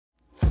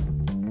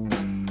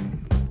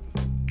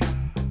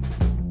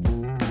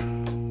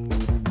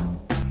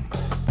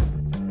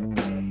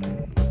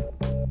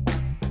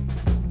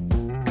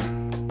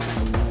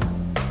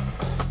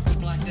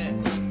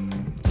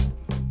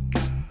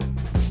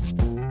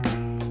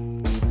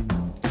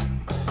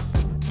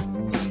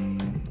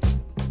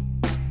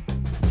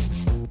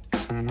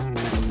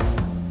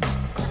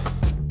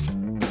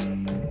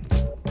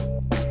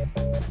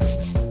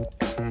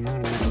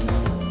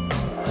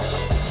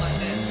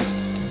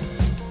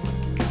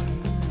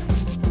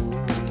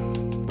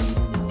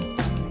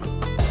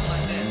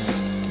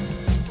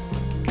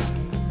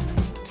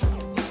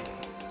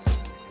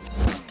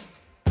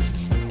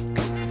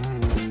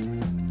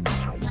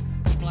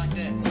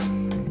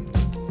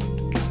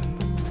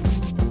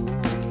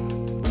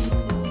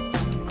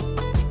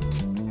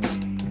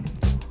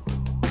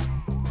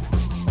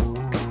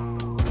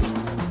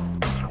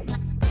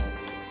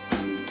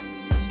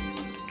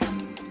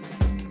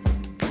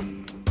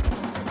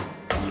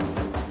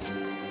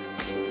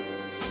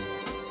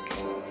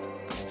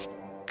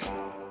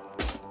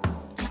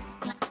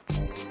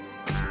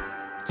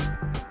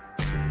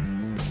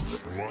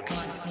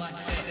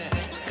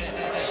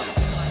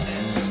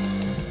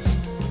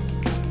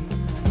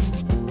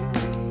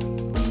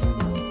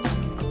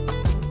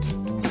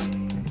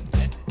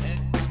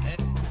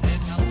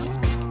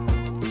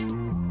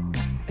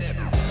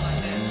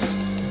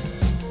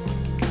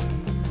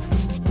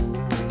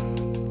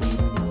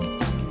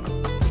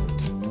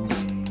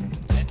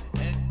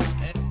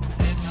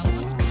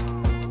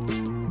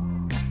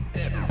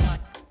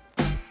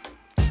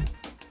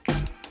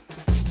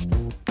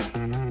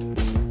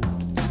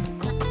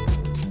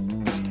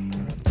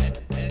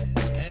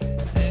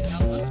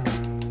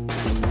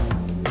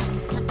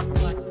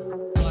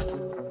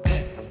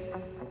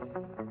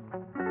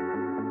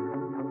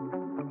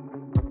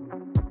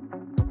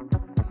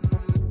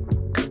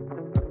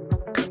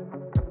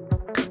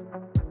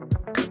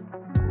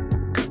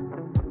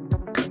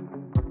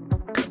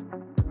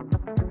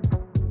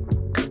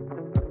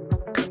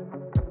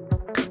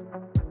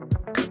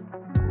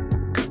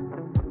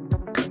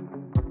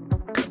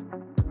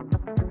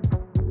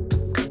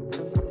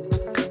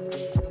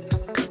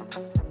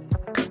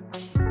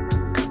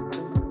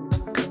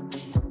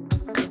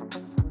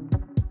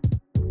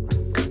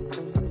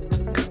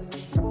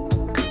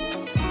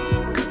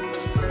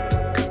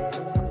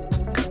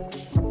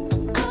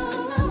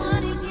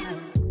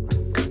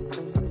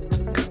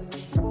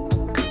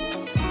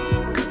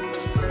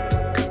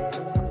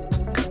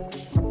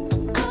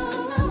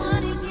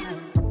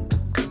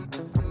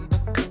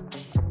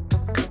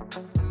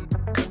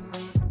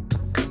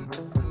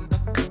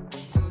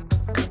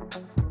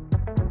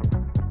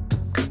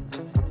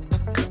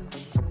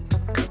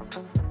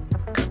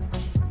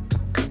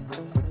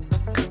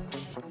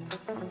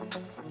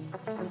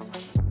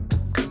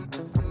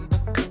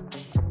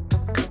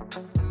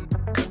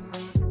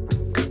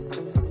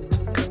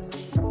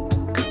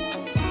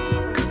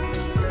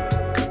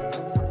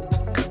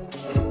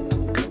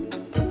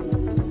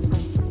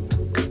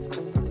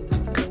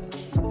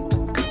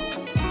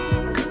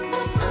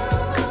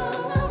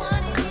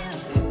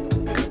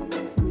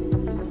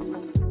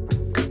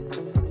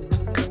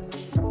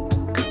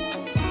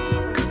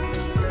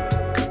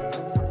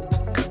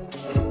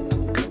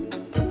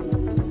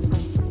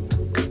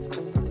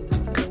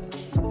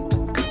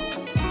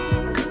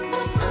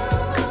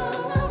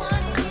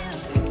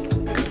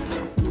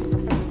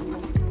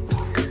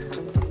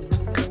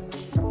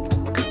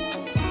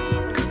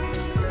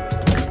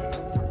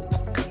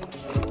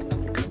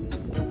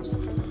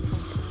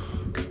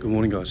Good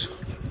morning, guys.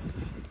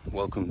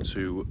 Welcome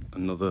to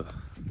another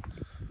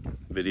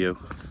video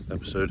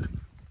episode,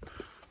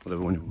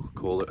 whatever one you will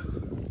call it.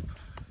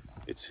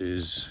 It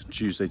is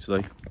Tuesday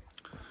today.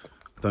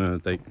 I don't know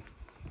the date,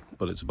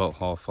 but it's about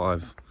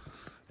 5:30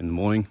 in the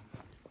morning.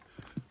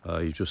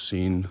 You've just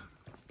seen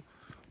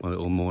my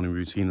little morning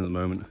routine at the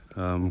moment.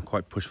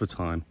 Quite pushed for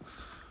time,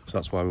 so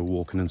that's why we're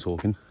walking and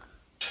talking.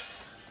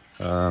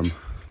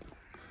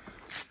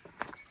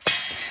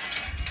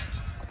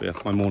 But yeah,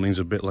 my morning's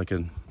a bit like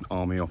an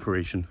army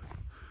operation.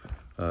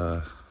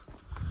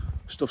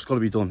 Stuff's got to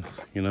be done,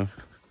 you know.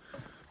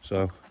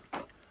 So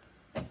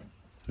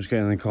just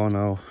getting in the car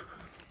now,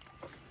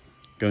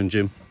 going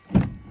gym.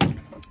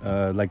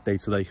 Leg day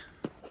today.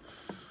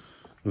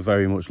 I'm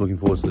very much looking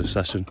forward to this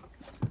session.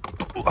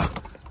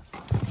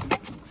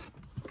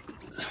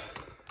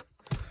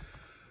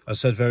 I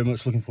said very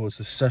much looking forward to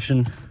this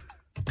session.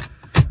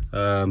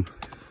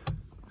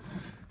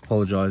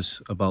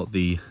 Apologise about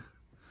the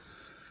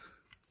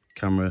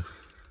camera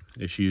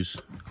issues,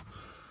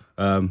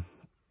 but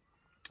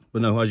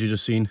no, as you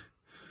just seen,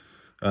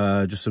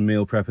 just some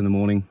meal prep in the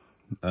morning.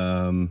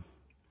 I'm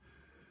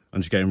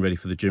just getting ready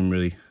for the gym,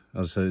 really.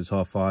 As I said, it's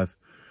 5:30.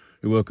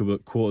 We woke up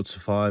at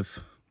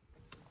 4:45.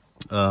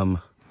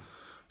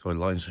 Sorry,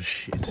 lines are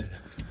shit.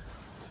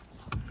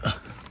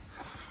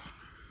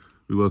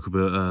 We woke up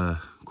at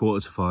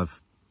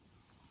 4:45.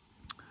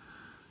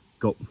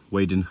 Got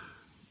weighed in,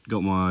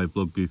 got my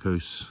blood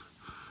glucose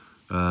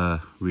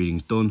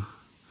readings done.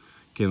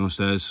 Came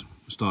downstairs,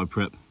 started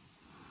prep,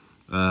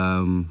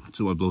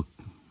 took my blood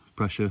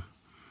pressure,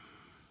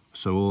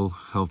 so all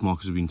health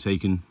markers have been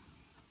taken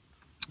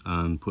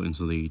and put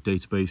into the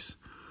database.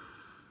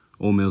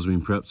 All meals have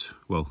been prepped.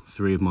 Well,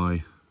 3 of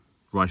my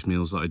rice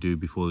meals that I do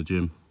before the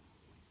gym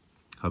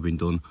have been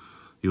done.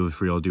 The other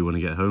 3 I'll do when I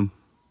get home.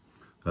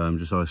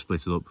 Just how I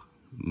split it up,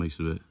 it makes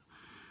it a bit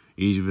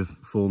easier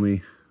for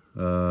me.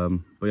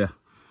 But yeah,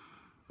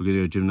 we're gonna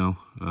go to the gym now.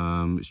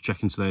 It's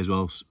check-in today as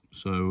well,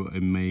 so I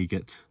may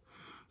get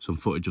some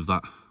footage of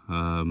that,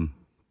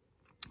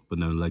 but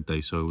no, leg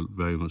day, so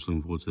very much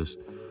looking forward to this.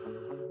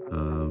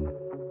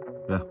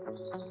 Yeah,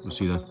 we'll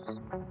see you there.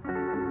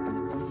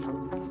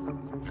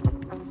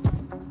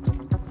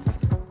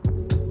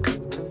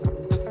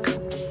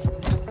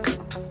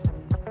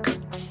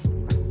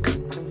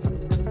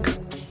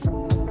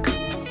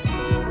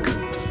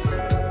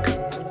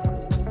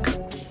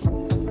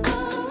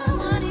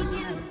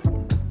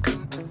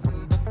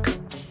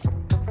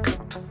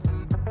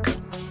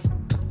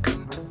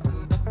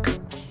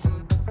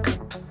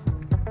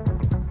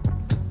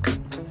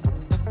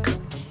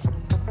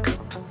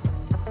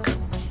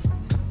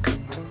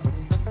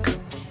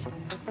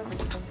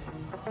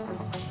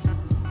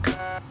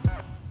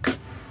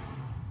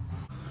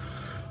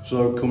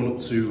 So coming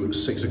up to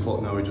 6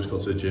 o'clock now, we just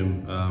got to the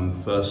gym.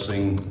 First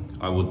thing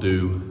I will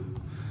do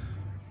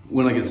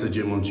when I get to the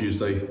gym on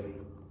Tuesday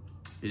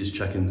is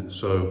check-in.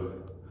 So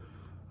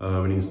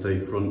we need to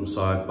take front,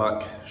 side,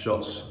 back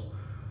shots,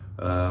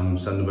 send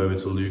them over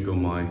to Luke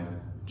on my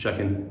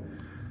check-in,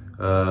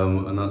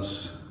 and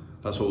that's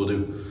what we'll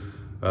do.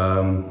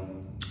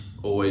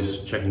 Always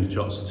checking the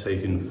shots are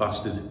taken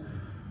fasted,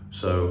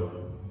 so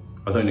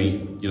I don't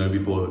eat, you know,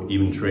 before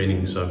even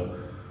training, so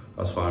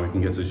that's fine. We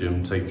can get to the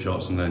gym, take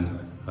shots, and then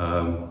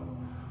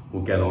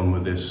we'll get on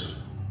with this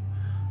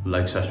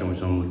leg session,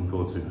 which I'm looking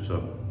forward to.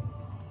 So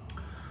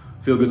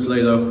feel good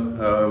today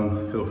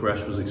though. Feel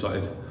fresh. Was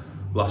excited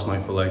last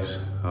night for legs,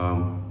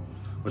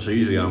 which I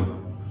usually am.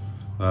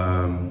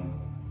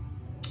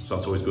 So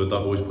that's always good. That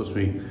always puts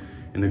me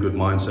in a good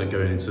mindset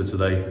going into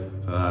today,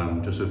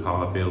 just with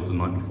how I feel the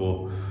night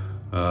before.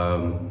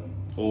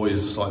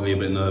 Always slightly a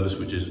bit nervous,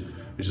 which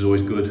is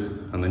always good.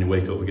 And then you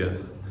wake up and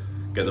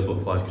get the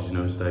butterflies because you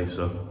know it's day.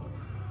 So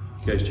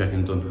get his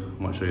check-in done.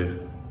 I might show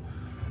you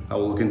how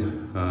we're looking,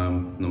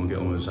 and then we'll get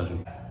on with the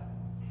session.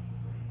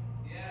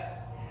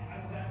 Yeah,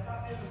 I said that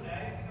the other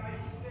day. It'd be nice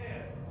to see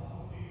it.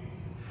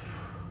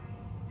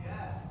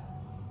 Yeah.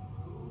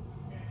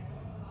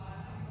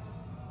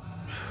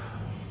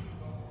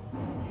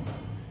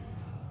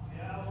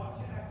 Yeah, watch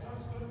it.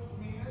 Just good for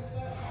me. This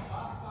first one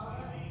back,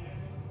 isn't it?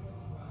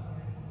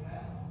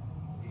 Yeah.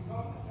 He's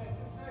got the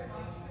fittest there,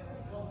 man's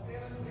fitness, because the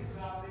Olympics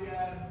have the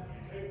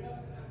Cooper.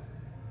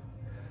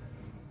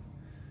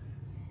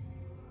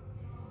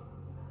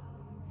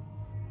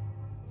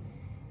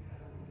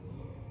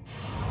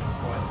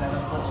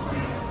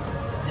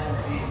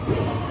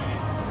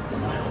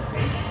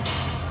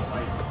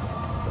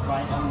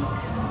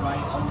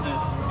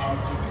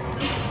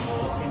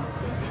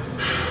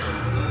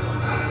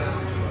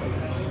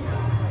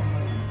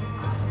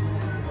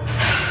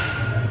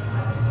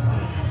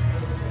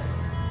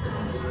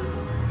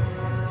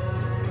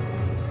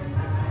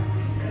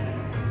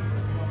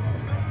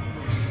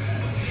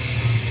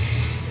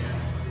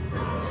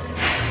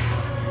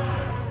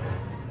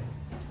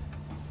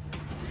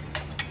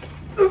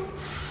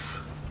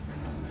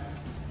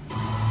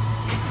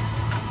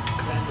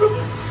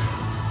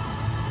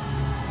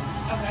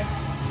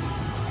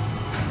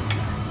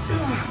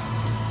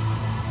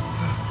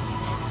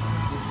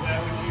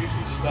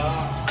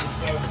 start, just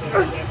go through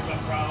the same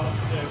rep round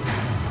to do.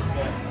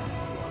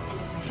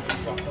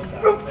 Drop that down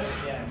a bit at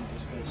the end,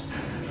 just because.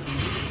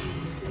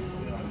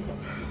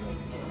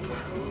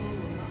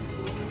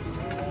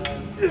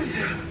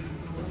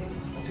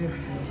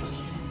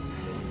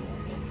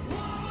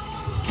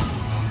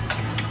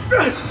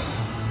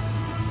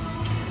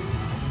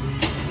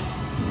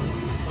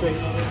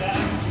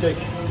 Jake,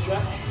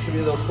 it's gonna be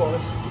a little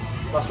squat.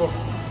 Last one.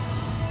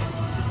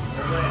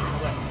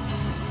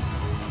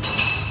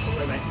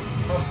 Away, mate.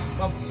 Come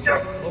on.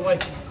 Away.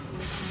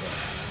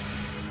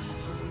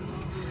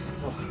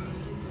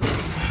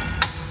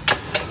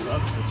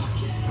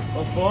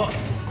 One foot.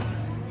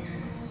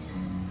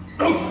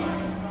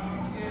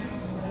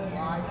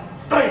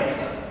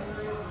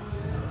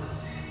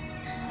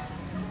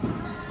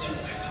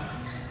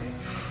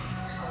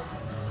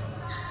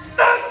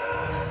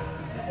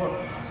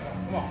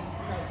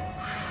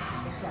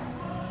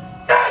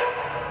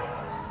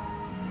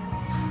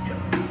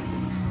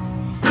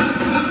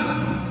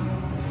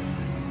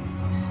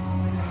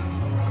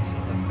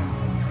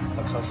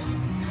 Success.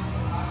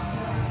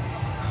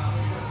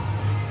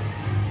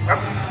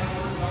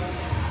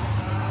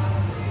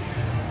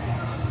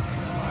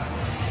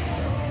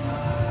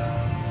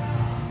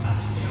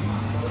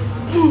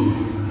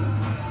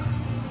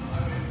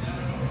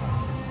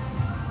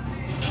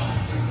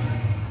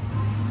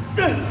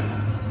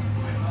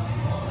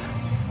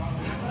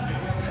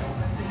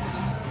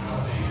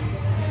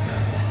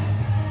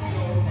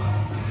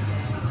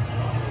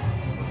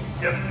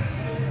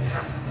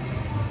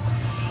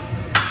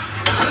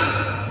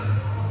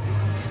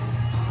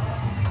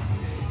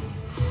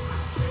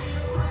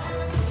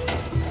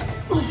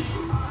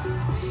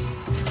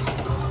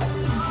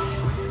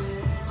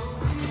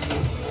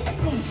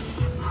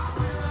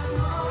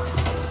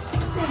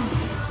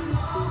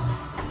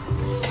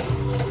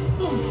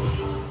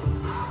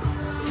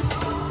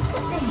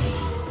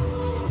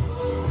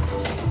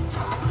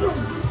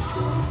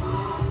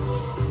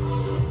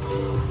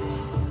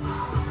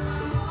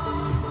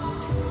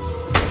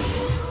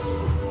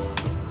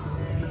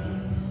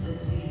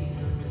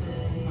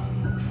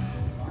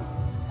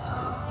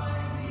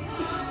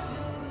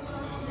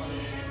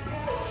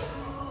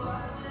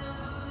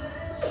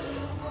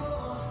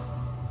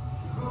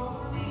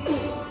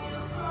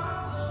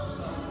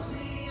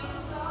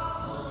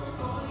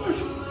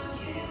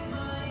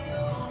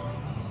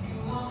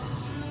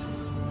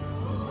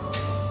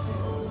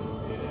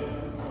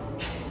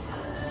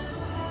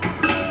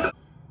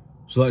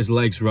 So that is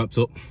legs wrapped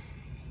up.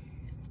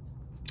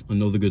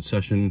 Another good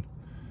session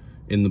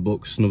in the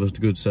books, another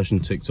good session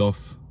ticked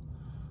off.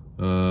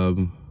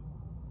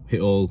 Hit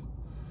all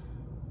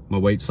my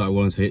weights that I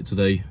wanted to hit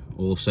today,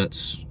 all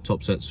sets,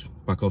 top sets,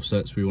 back off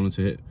sets we wanted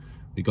to hit,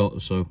 we got.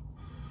 So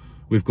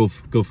we've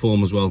good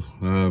form as well.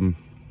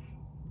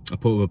 I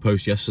put up a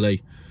post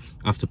yesterday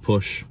after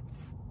push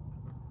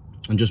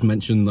and just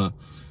mentioned that,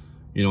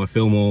 you know, I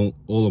film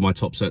all of my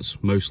top sets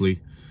mostly,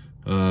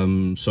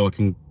 so I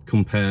can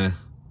compare,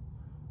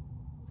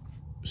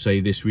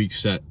 say, this week's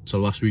set to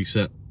last week's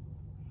set,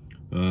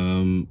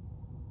 and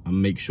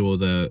make sure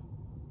they're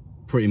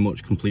pretty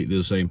much completely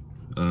the same,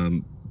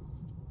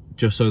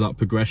 just so that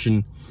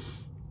progression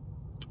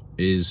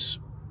is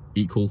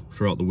equal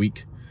throughout the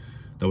week,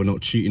 that we're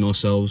not cheating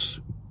ourselves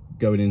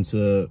going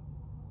into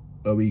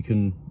a week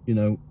and, you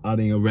know,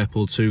 adding a rep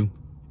or two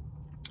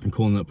and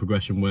calling that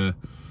progression where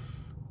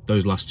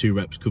those last 2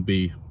 reps could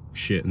be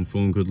shit and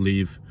form could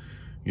leave,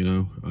 you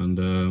know,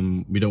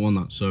 and we don't want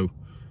that. So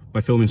by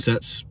filming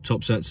sets,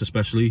 top sets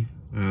especially,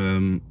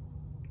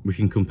 we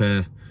can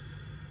compare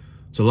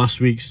to last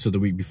week's, to the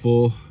week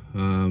before.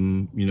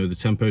 You know, the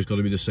tempo's got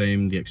to be the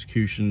same, the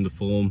execution, the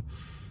form,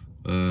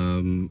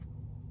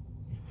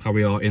 how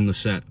we are in the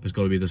set has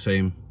got to be the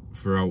same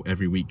throughout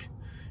every week.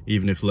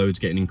 Even if load's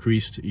getting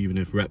increased, even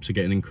if reps are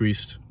getting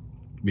increased,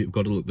 we've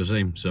got to look the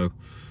same. So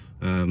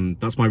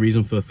that's my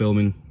reason for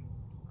filming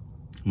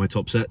my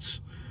top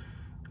sets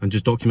and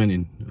just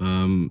documenting.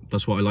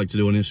 That's what I like to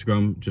do on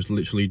Instagram, just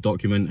literally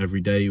document every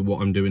day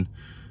what I'm doing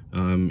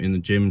in the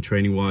gym,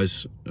 training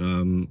wise.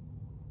 You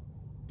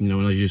know,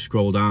 and as you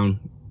scroll down,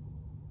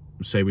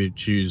 say we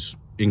choose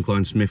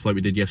incline Smith like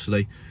we did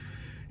yesterday,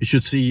 you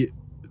should see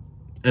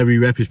every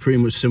rep is pretty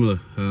much similar.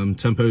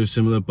 Tempo is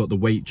similar, but the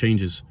weight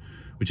changes,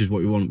 which is what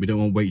we want. We don't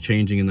want weight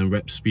changing and then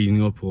reps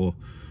speeding up, or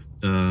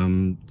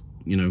you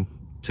know,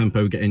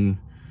 tempo getting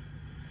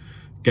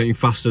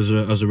faster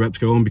as the reps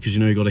go on, because, you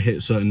know, you got to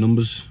hit certain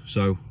numbers.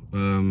 So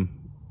you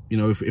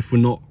know, if we're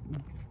not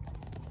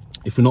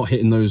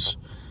hitting those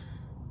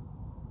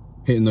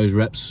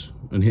reps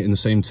and hitting the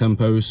same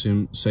tempo,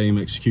 same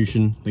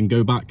execution, then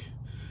go back,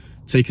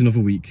 take another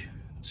week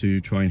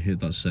to try and hit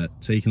that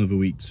set, take another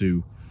week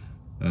to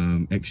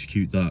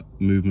execute that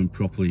movement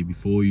properly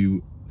before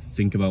you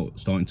think about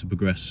starting to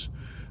progress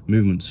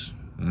movements.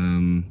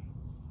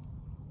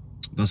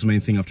 That's the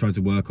main thing I've tried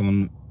to work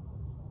on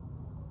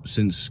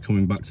since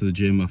coming back to the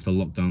gym after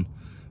lockdown,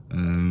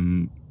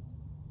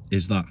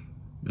 is that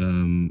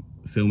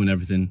filming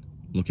everything,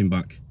 looking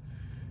back,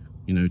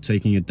 you know,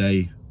 taking a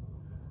day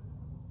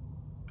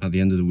at the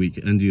end of the week,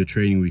 end of your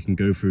training, we can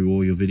go through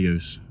all your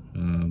videos.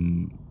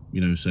 You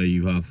know, say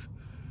you have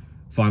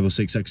 5 or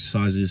 6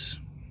 exercises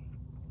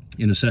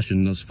in a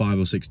session, that's 5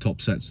 or 6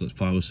 top sets, that's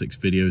 5 or 6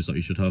 videos that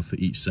you should have for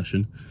each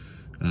session,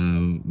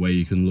 where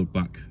you can look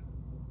back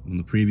on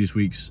the previous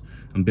weeks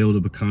and build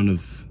up a kind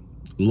of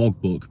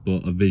logbook,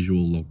 but a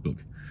visual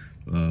logbook.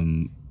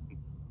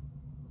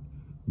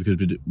 Because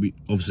we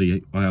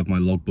obviously, I have my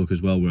logbook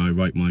as well, where I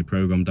write my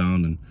program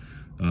down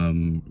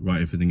and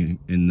write everything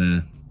in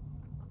there,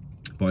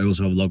 but I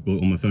also have a logbook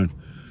on my phone,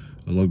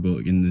 a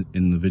logbook in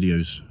the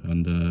videos,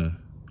 and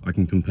I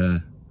can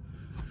compare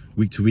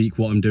week to week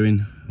what I'm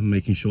doing and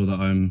making sure that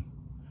I'm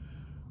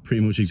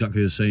pretty much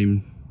exactly the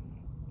same.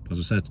 As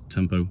I said,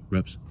 tempo,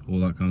 reps,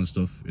 all that kind of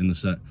stuff in the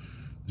set,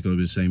 it's got to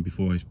be the same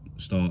before I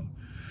start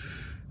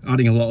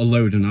adding a lot of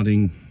load and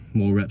adding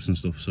more reps and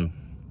stuff. So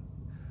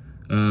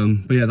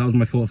but yeah, that was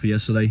my thought for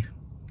yesterday.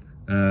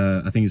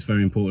 I think it's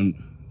very important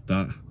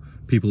that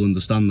people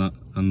understand that,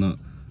 and that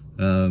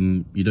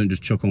you don't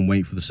just chuck on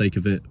weight for the sake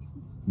of it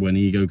when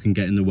ego can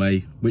get in the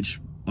way, which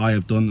I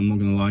have done, I'm not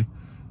gonna lie,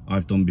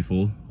 I've done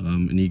before,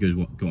 and ego's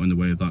what got in the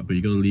way of that. But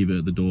you got to leave it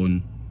at the door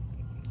and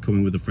come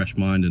in with a fresh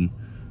mind and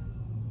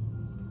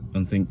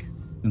think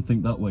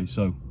that way.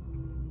 So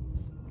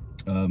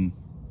sorry,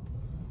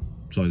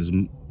 there's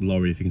a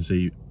lorry, if you can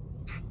see,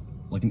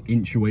 like an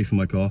inch away from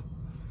my car.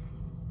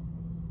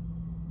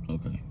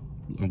 Okay,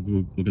 we're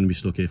going to be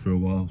stuck here for a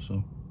while.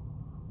 So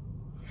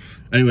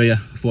anyway, yeah,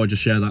 I thought I'd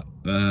just share that.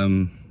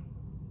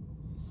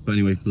 But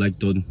anyway, leg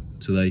done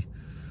today.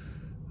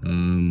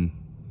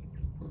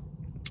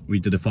 We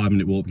did a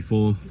 5-minute walk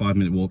before,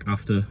 5-minute walk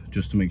after,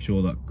 just to make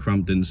sure that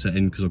cramp didn't set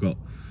in, because I've got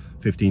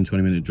 15-20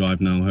 minute drive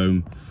now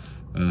home,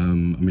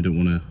 and we don't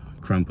want to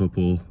cramp up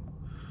or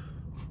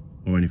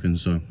anything.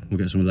 So we'll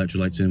get some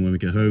electrolytes in when we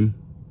get home,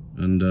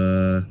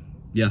 and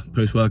yeah,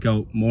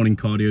 post-workout morning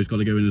cardio's got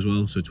to go in as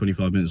well, so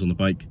 25 minutes on the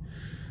bike,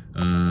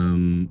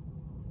 and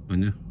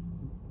yeah,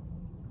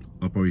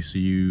 I'll probably see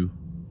you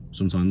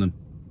sometime then.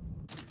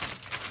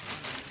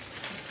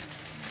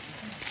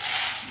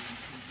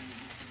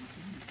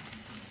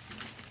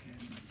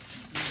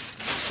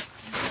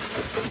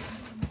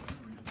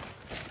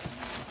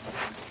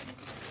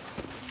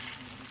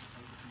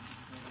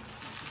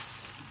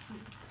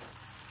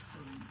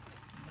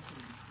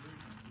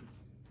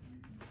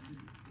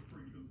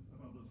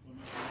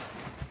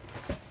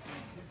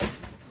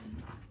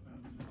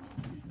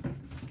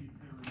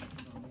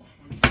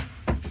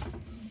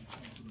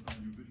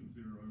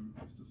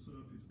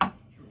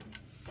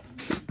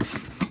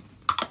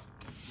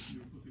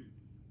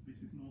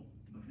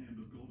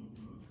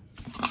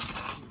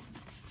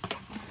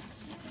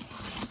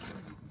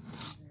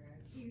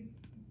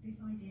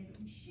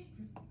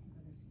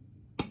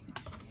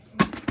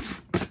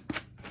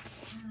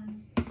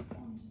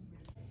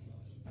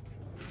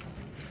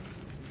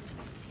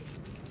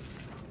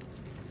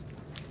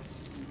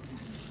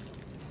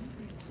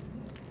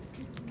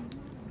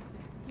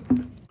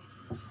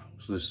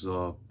 So this is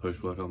our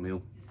post-workout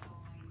meal.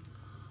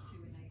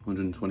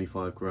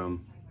 125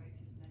 gram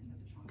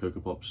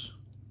Cocoa Pops,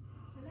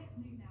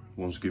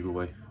 1 scoop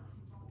away.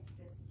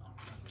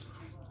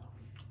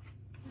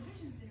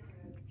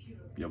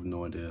 You have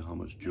no idea how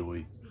much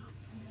joy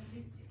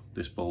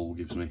this bowl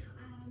gives me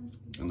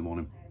in the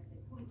morning.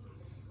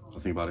 I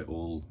think about it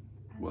all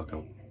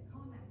workout,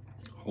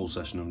 whole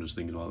session. I'm just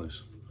thinking about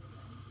this.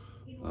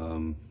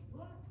 And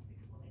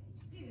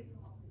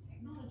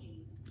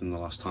the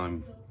last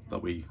time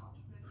that we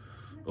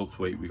upped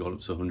weight, we got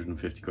up to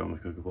 150 gram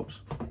of Cocoa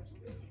Pops.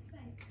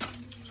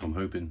 So I'm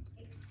hoping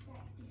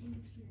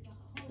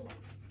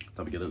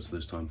that we get up to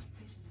this time.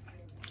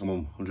 I'm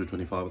on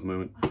 125 at the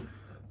moment.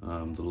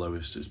 The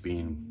lowest it's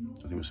been,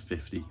 I think it was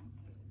 50.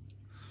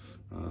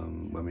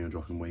 When we were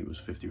dropping weight, it was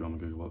 50 gram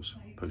of Cocoa Pops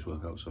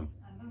post-workout, so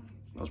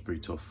that was pretty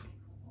tough.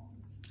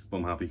 But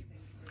I'm happy.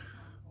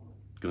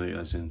 Gonna get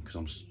this in because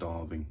I'm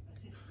starving.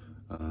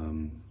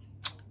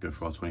 Go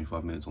for our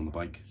 25 minutes on the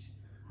bike,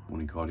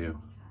 morning cardio,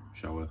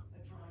 shower,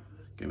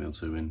 get meal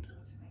 2 in,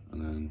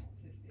 and then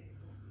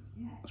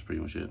that's pretty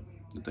much it.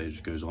 The day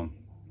just goes on.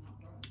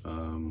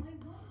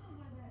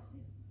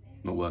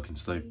 Not working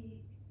today,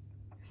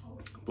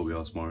 but we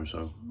are tomorrow,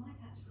 so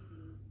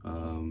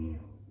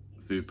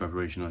food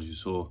preparation, as you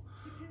saw,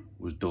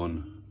 was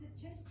done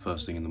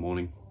first thing in the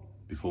morning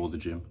before the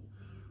gym.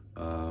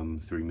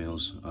 3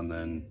 meals, and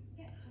then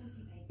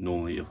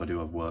normally if I do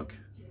have work,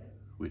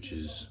 which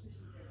is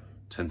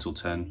 10 till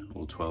 10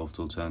 or 12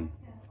 till 10,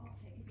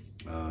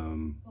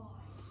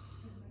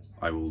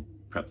 I will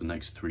prep the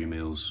next 3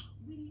 meals,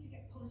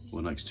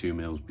 or next 2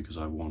 meals, because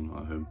I have 1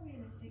 at home.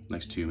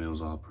 Next 2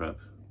 meals I'll prep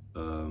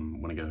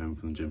when I get home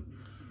from the gym.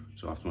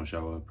 So after my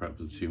shower, I prep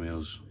the 2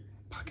 meals,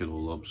 pack it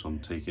all up. So I'm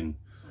taking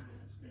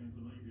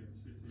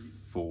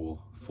 4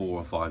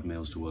 or 5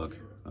 meals to work.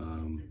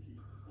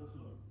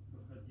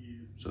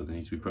 So they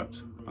need to be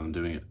prepped. I'm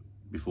doing it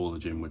before the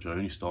gym, which I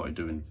only started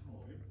doing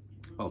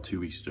about 2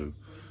 weeks ago,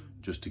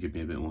 just to give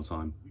me a bit more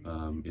time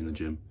in the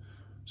gym,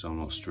 so I'm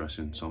not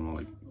stressing, so I'm not,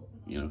 like,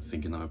 you know,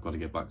 thinking that I've got to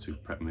get back to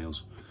prep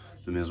meals.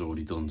 The meals are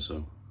already done,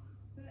 so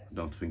I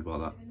don't have to think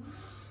about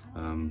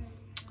that.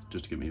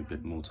 Just to give me a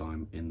bit more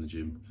time in the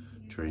gym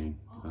training,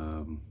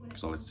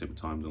 because I like to take my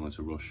time, don't like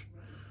to rush.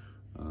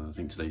 I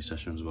think today's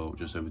session was about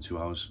just over 2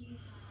 hours,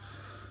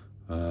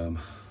 so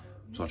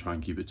I try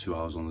and keep it 2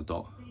 hours on the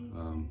dot.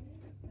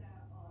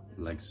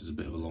 Legs is a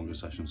bit of a longer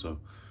session, so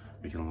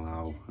we can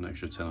allow an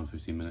extra 10 or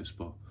 15 minutes,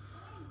 but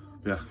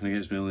yeah, gonna get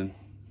this meal in,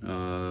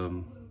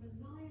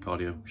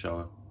 cardio,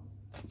 shower,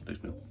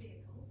 next meal.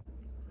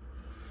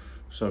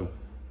 So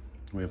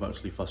we have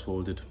actually fast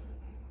forwarded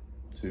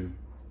to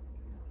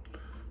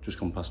just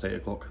gone past 8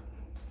 o'clock,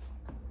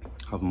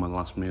 having my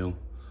last meal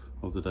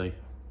of the day,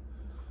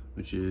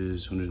 which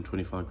is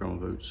 125 gram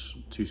of oats,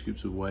 2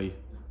 scoops of whey,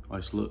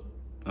 isolate,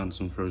 and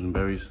some frozen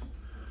berries.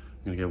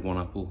 I'm gonna get 1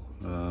 apple.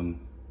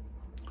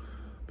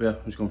 But yeah,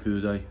 just gone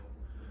through the day,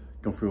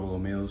 gone through all our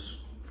meals.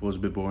 Thought it was a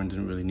bit boring,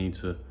 didn't really need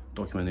to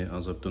document it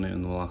as I've done it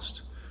in the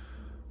last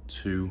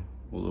 2,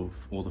 or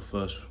the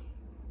first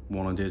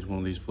one I did, one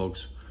of these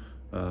vlogs,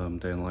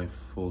 day in life,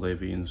 full day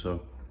of eating.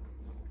 So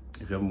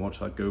if you haven't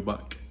watched that, go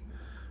back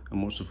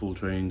and watch the full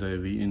training day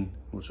of eating,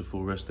 watch the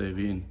full rest day of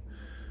eating.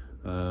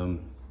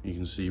 You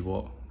can see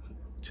what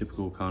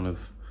typical kind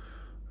of,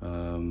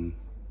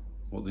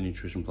 what the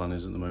nutrition plan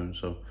is at the moment.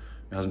 So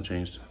it hasn't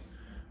changed,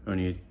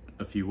 only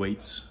a few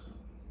weights,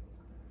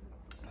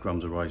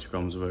 grams of rice,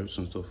 grams of oats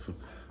and stuff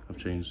have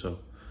changed. So,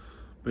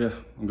 but yeah,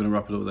 I'm gonna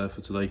wrap it up there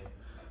for today.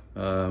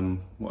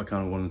 What I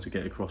kind of wanted to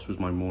get across was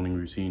my morning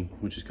routine,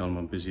 which is kind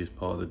of my busiest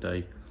part of the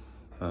day.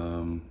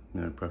 You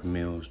know, prepping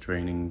meals,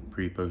 training,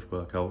 pre-post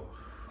workout,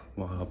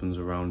 what happens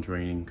around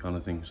training kind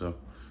of thing. So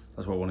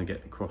that's what I want to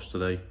get across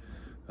today.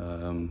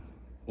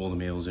 All the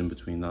meals in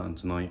between that and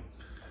tonight,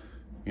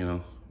 you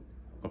know,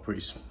 are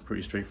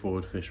pretty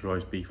straightforward: fish,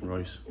 rice, beef and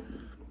rice,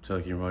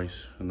 turkey and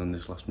rice, and then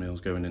this last meal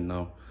is going in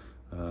now.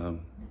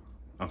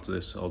 After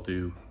this I'll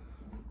do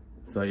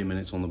 30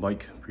 minutes on the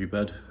bike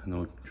pre-bed, and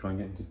I'll try and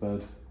get into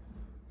bed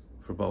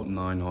for about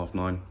 9, half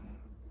 9,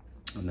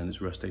 and then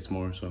it's rest day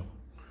tomorrow. So,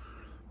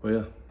 but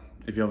yeah,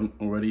 if you haven't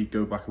already,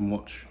 go back and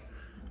watch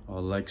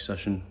our leg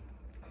session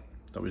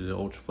that we did at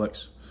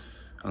Ultraflex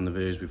and the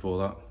videos before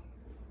that.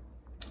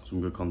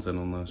 Some good content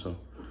on there, so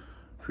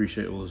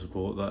appreciate all the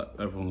support that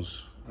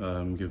everyone's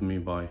given me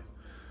by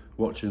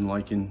watching,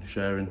 liking,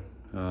 sharing,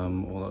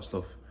 all that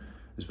stuff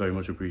is very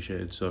much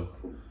appreciated. So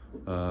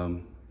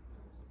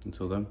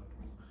until then,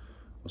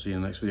 I'll see you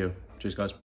in the next video. Cheers guys.